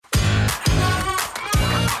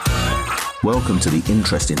Welcome to the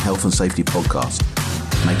Interesting Health and Safety podcast,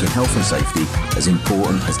 making health and safety as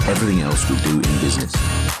important as everything else we do in business.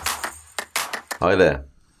 Hi there,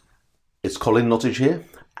 it's Colin Nottage here,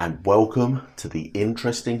 and welcome to the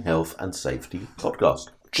Interesting Health and Safety podcast.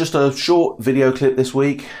 Just a short video clip this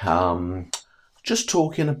week, just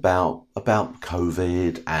talking about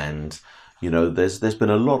COVID, and there's been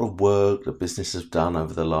a lot of work that businesses have done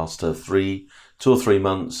over the last 2 or 3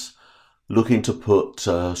 months, looking to put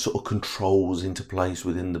sort of controls into place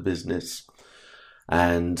within the business.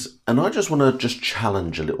 And I just want to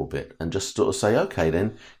challenge a little bit and just sort of say, okay,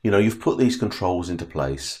 then, you've put these controls into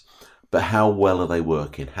place, but how well are they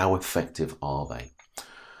working? How effective are they?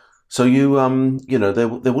 So there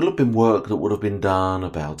will have been work that would have been done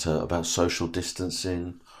about social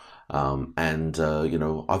distancing.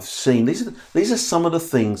 I've seen these are some of the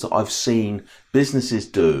things that I've seen businesses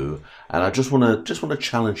do, and I just want to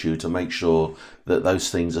challenge you to make sure that those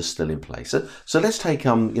things are still in place. So let's take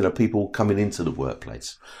people coming into the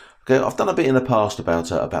workplace. Okay, I've done a bit in the past about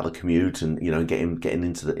the commute and getting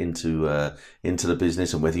into the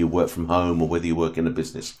business, and whether you work from home or whether you work in a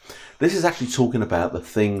business. This is actually talking about the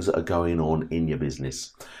things that are going on in your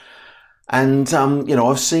business. And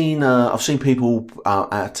I've seen people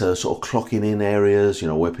at sort of clocking in areas,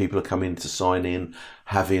 where people are coming to sign in,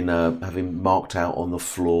 having marked out on the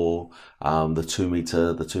floor the 2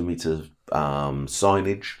 meter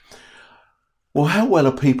signage. Well, how well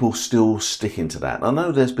are people still sticking to that? I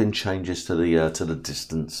know there's been changes to the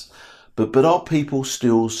distance, but are people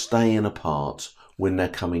still staying apart when they're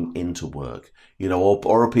coming into work?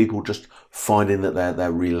 Or are people just finding that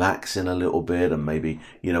they're relaxing a little bit, and maybe,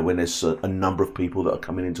 when there's a number of people that are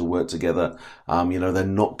coming into work together, they're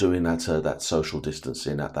not doing that social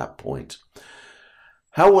distancing at that point.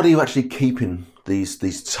 How well are you actually keeping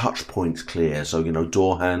these touch points clear? So,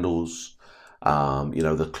 door handles,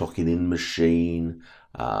 the clocking in machine,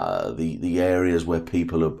 the areas where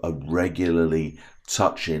people are regularly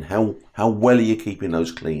touching. How well are you keeping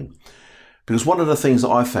those clean? Because one of the things that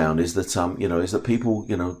I found is that people,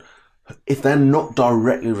 if they're not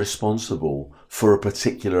directly responsible for a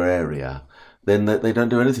particular area, then they don't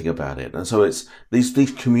do anything about it. And so it's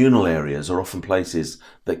these communal areas are often places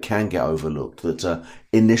that can get overlooked. That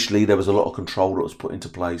initially there was a lot of control that was put into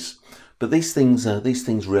place, but these things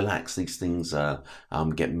relax. These things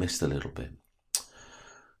get missed a little bit.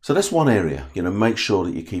 So that's one area. Make sure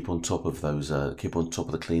that you keep on top of those. Keep on top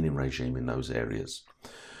of the cleaning regime in those areas.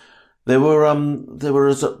 There were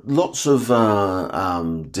lots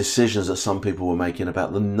of decisions that some people were making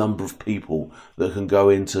about the number of people that can go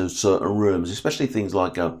into certain rooms, especially things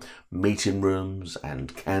like meeting rooms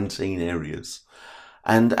and canteen areas.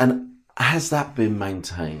 And has that been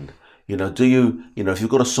maintained? Do you, if you've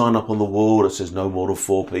got a sign up on the wall that says no more than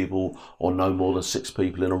 4 people or no more than 6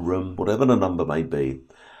 people in a room, whatever the number may be,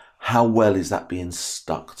 how well is that being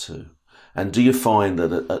stuck to? And do you find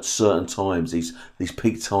that at certain times, these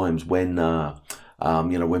peak times when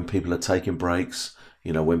when people are taking breaks,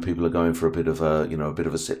 when people are going for a bit of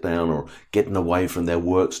a sit down or getting away from their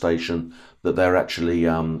workstation, that they're actually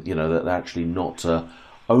not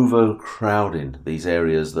overcrowding these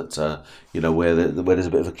areas that where there's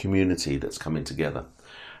a bit of a community that's coming together.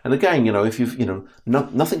 And again, if you've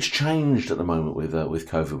nothing's changed at the moment with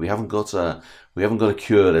COVID. We haven't got a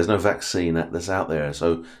cure. There's no vaccine that's out there.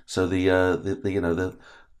 So the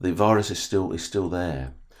virus is still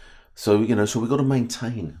there. So we've got to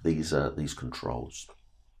maintain these controls.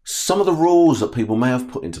 Some of the rules that people may have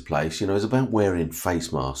put into place, is about wearing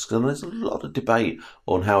face masks, and there's a lot of debate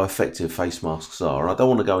on how effective face masks are. I don't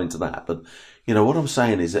want to go into that, but what I'm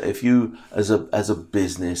saying is that if you, as a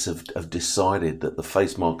business, have decided that the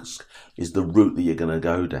face mask is the route that you're going to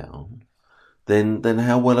go down, then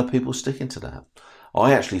how well are people sticking to that?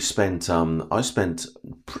 I actually spent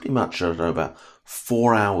pretty much about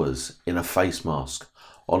 4 hours in a face mask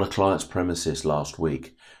on a client's premises last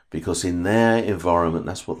week, because in their environment,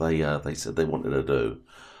 that's what they said they wanted to do.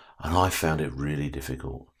 And I found it really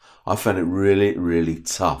difficult. I found it really, really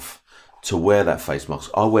tough to wear that face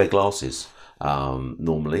mask. I wear glasses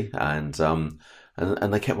normally, and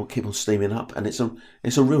they keep on steaming up, and it's a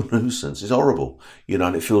real nuisance. It's horrible,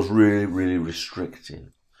 and it feels really, really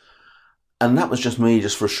restricting. And that was just me,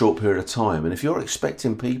 just for a short period of time. And if you're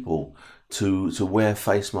expecting people to wear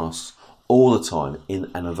face masks all the time in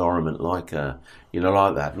an environment like that,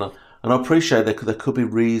 and I appreciate there could be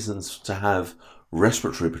reasons to have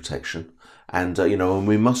respiratory protection. And and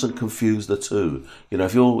we mustn't confuse the two.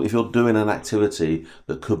 If you're doing an activity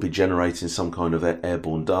that could be generating some kind of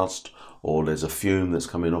airborne dust, or there's a fume that's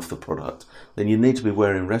coming off the product, then you need to be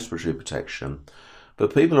wearing respiratory protection.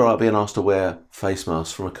 But people are being asked to wear face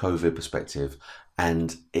masks from a COVID perspective,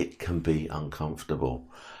 and it can be uncomfortable.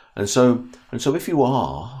 And so if you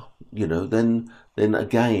are, then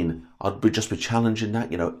again, I'd just be challenging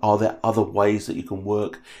that. Are there other ways that you can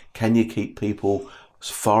work? Can you keep people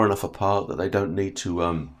far enough apart that they don't need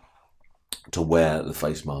to wear the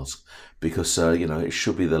face mask? Because it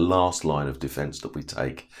should be the last line of defence that we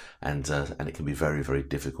take, and it can be very, very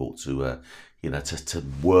difficult to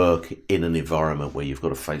work in an environment where you've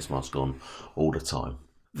got a face mask on all the time.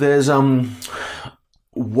 There's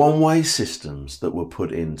one-way systems that were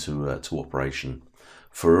put into operation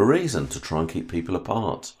for a reason, to try and keep people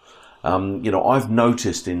apart. I've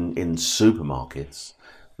noticed in supermarkets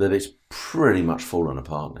that it's pretty much fallen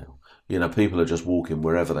apart now. People are just walking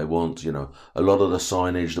wherever they want. A lot of the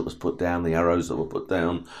signage that was put down, the arrows that were put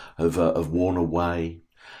down, have worn away.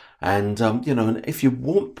 And and if you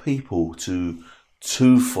want people to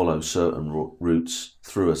follow certain routes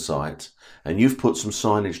through a site, and you've put some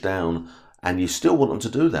signage down, and you still want them to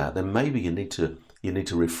do that, then maybe you need to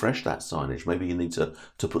refresh that signage. Maybe you need to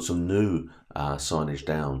put some new signage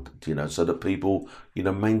down, so that people,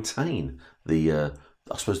 maintain the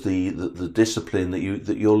discipline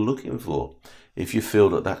that you're looking for, if you feel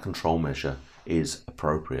that control measure is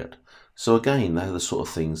appropriate. So again, they're the sort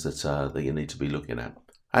of things that you need to be looking at.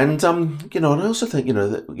 And and I also think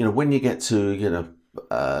that when you get to the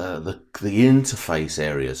interface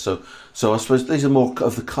areas. So I suppose these are more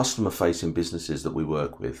of the customer-facing businesses that we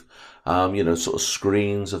work with. Sort of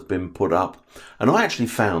screens have been put up, and I actually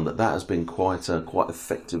found that has been quite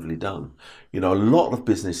effectively done. A lot of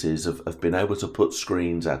businesses have been able to put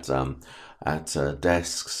screens at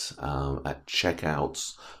desks, at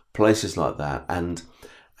checkouts, places like that, and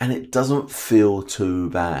it doesn't feel too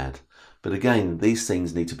bad. But again, these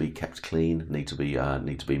things need to be kept clean, need to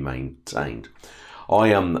be maintained.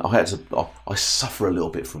 I suffer a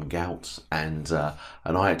little bit from gout, and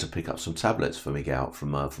I had to pick up some tablets for my gout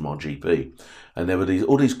from our GP, and there were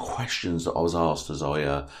all these questions that I was asked as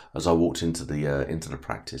I walked into the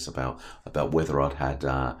practice about whether I'd had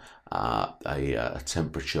a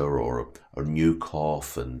temperature or a new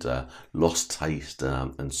cough and lost taste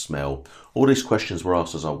and smell. All these questions were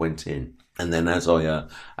asked as I went in, and then as I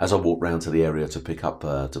walked round to the area to pick up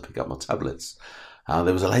my tablets.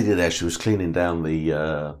 There was a lady there. She was cleaning down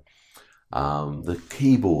the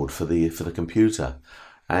keyboard for the computer,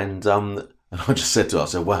 and I just said to her, I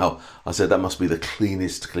said, "Wow!" I said, "That must be the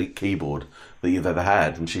cleanest keyboard that you've ever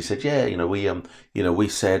had." And she said, "Yeah, we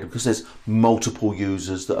said, because there's multiple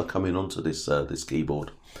users that are coming onto this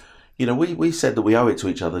keyboard. We said that we owe it to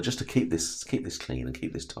each other just to keep this clean and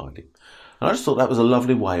keep this tidy." And I just thought that was a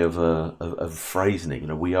lovely way of phrasing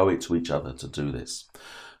it. We owe it to each other to do this.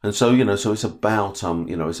 And so, so it's about,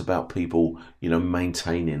 it's about people,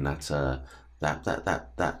 maintaining that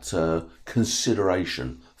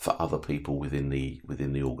consideration for other people within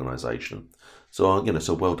the organisation. So,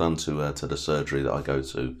 so well done to the surgery that I go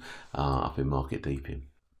to up in Market Deeping.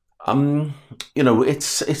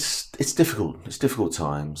 It's difficult. It's difficult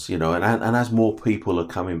times, and as more people are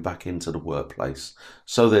coming back into the workplace,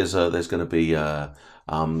 so there's going to be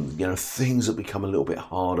things that become a little bit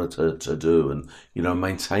harder to do, and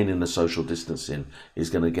maintaining the social distancing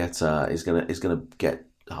is going to get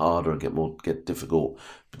harder and get difficult,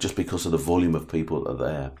 just because of the volume of people that are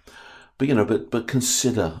there. But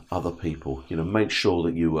consider other people. Make sure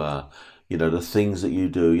that you the things that you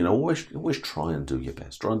do. Always try and do your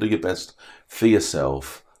best. Try and do your best for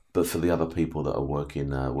yourself, but for the other people that are working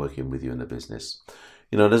with you in the business.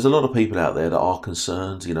 There's a lot of people out there that are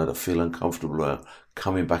concerned, that feel uncomfortable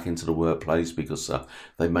coming back into the workplace because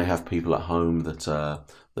they may have people at home that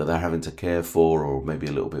they're having to care for, or maybe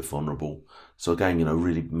a little bit vulnerable. So again,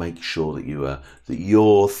 really make sure that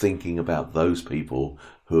you're thinking about those people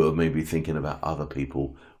who are maybe thinking about other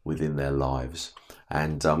people within their lives.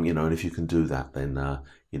 And and if you can do that, then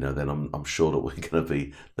then I'm sure that we're going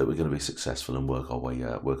to be successful and work our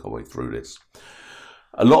way through this.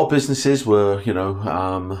 A lot of businesses were,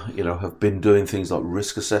 have been doing things like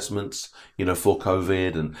risk assessments, for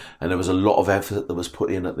COVID, and there was a lot of effort that was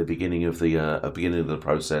put in at the beginning of the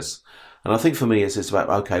process. And I think for me, it's about,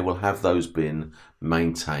 okay, well, have those been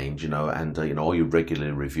maintained, and are you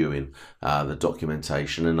regularly reviewing the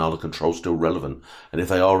documentation, and are the controls still relevant? And if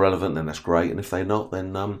they are relevant, then that's great. And if they're not,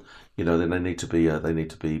 then then they need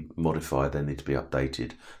to be modified. They need to be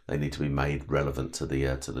updated. They need to be made relevant to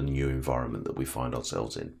the new environment that we find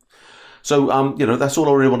ourselves in. So that's all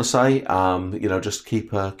I really want to say. Just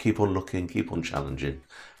keep on looking, keep on challenging,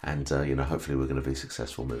 and hopefully we're going to be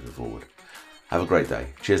successful moving forward. Have a great day.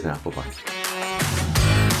 Cheers now. Bye-bye.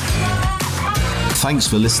 Thanks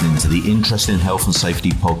for listening to the Interesting Health and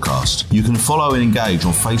Safety podcast. You can follow and engage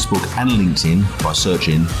on Facebook and LinkedIn by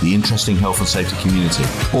searching the Interesting Health and Safety Community,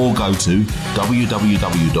 or go to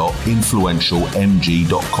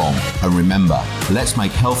www.influentialmg.com. And remember, let's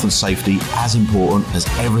make health and safety as important as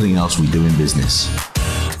everything else we do in business.